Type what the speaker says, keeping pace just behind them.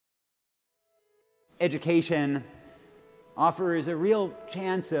education offers a real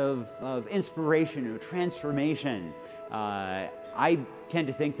chance of inspiration, of transformation. I tend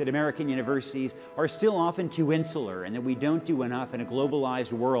to think that American universities are still often too insular and that we don't do enough in a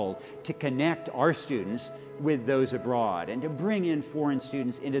globalized world to connect our students with those abroad and to bring in foreign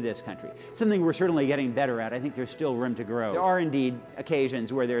students into this country. Something we're certainly getting better at. I think there's still room to grow. There are indeed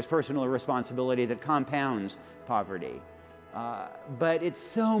occasions where there's personal responsibility that compounds poverty, but it's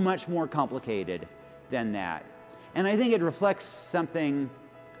so much more complicated than that. And I think it reflects something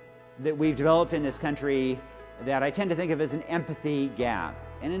that we've developed in this country that I tend to think of as an empathy gap.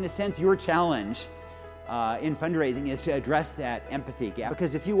 And in a sense, your challenge in fundraising is to address that empathy gap.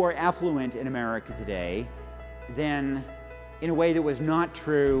 Because if you are affluent in America today, then in a way that was not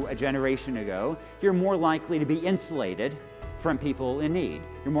true a generation ago, you're more likely to be insulated from people in need.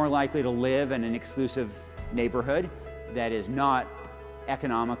 You're more likely to live in an exclusive neighborhood that is not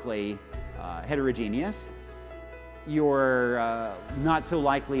economically heterogeneous. You're not so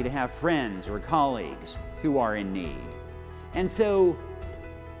likely to have friends or colleagues who are in need. And so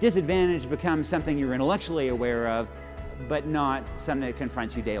disadvantage becomes something you're intellectually aware of, but not something that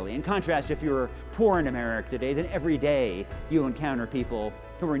confronts you daily. In contrast, if you're poor in America today, then every day you encounter people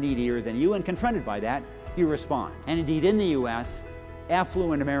who are needier than you, and confronted by that, you respond. And indeed, in the US,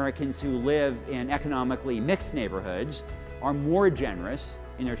 affluent Americans who live in economically mixed neighborhoods are more generous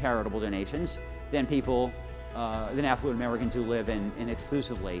in their charitable donations than affluent Americans who live in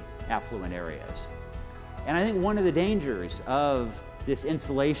exclusively affluent areas. And I think one of the dangers of this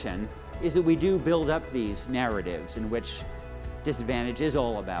insulation is that we do build up these narratives in which disadvantage is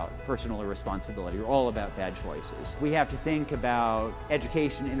all about personal irresponsibility or all about bad choices. We have to think about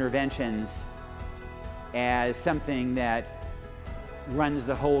education interventions as something that runs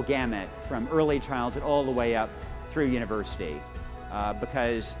the whole gamut from early childhood all the way up through university.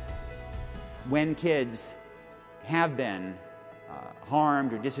 Because when kids have been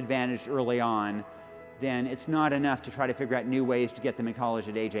harmed or disadvantaged early on, then it's not enough to try to figure out new ways to get them in college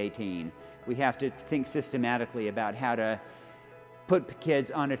at age 18. We have to think systematically about how to put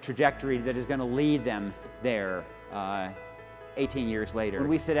kids on a trajectory that is going to lead them there 18 years later. When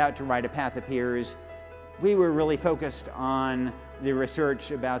we set out to write A Path Appears, we were really focused on the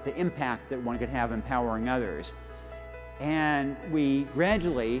research about the impact that one could have empowering others. And we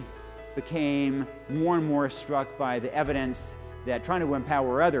gradually became more and more struck by the evidence that trying to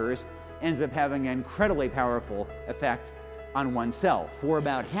empower others ends up having an incredibly powerful effect on oneself. For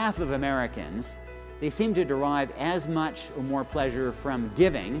about half of Americans, they seem to derive as much or more pleasure from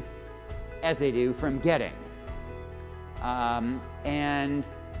giving as they do from getting. And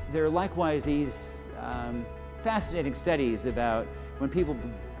there are likewise these fascinating studies about when people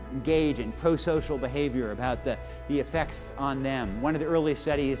engage in pro-social behavior, about the effects on them. One of the early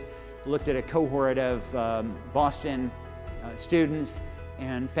studies looked at a cohort of Boston students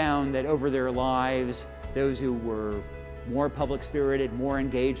and found that over their lives, those who were more public-spirited, more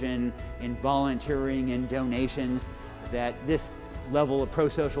engaged in volunteering and donations, that this level of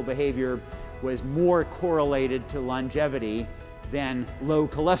pro-social behavior was more correlated to longevity than low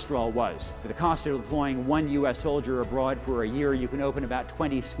cholesterol was. For the cost of deploying one US soldier abroad for a year, you can open about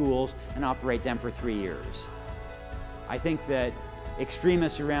 20 schools and operate them for 3 years. I think that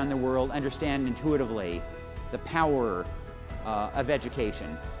extremists around the world understand intuitively the power of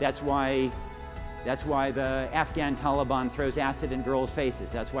education. That's why the Afghan Taliban throws acid in girls'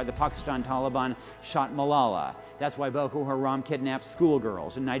 faces. That's why the Pakistan Taliban shot Malala. That's why Boko Haram kidnaps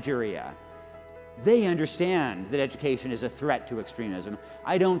schoolgirls in Nigeria. They understand that education is a threat to extremism.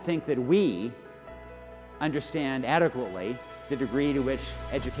 I don't think that we understand adequately the degree to which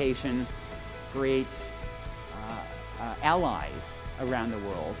education creates allies around the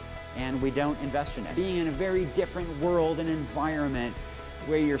world, and we don't invest in it. Being in a very different world and environment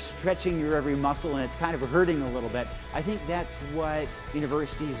where you're stretching your every muscle and it's kind of hurting a little bit, I think that's what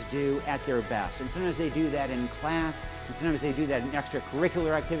universities do at their best. And sometimes they do that in class, and sometimes they do that in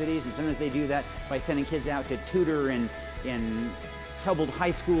extracurricular activities, and sometimes they do that by sending kids out to tutor in troubled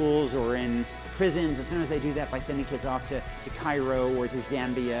high schools or in prisons, and sometimes they do that by sending kids off to Cairo or to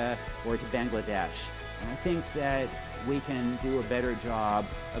Zambia or to Bangladesh. And I think that we can do a better job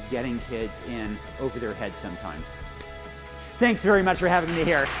of getting kids in over their heads sometimes. Thanks very much for having me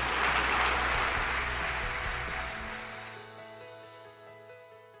here.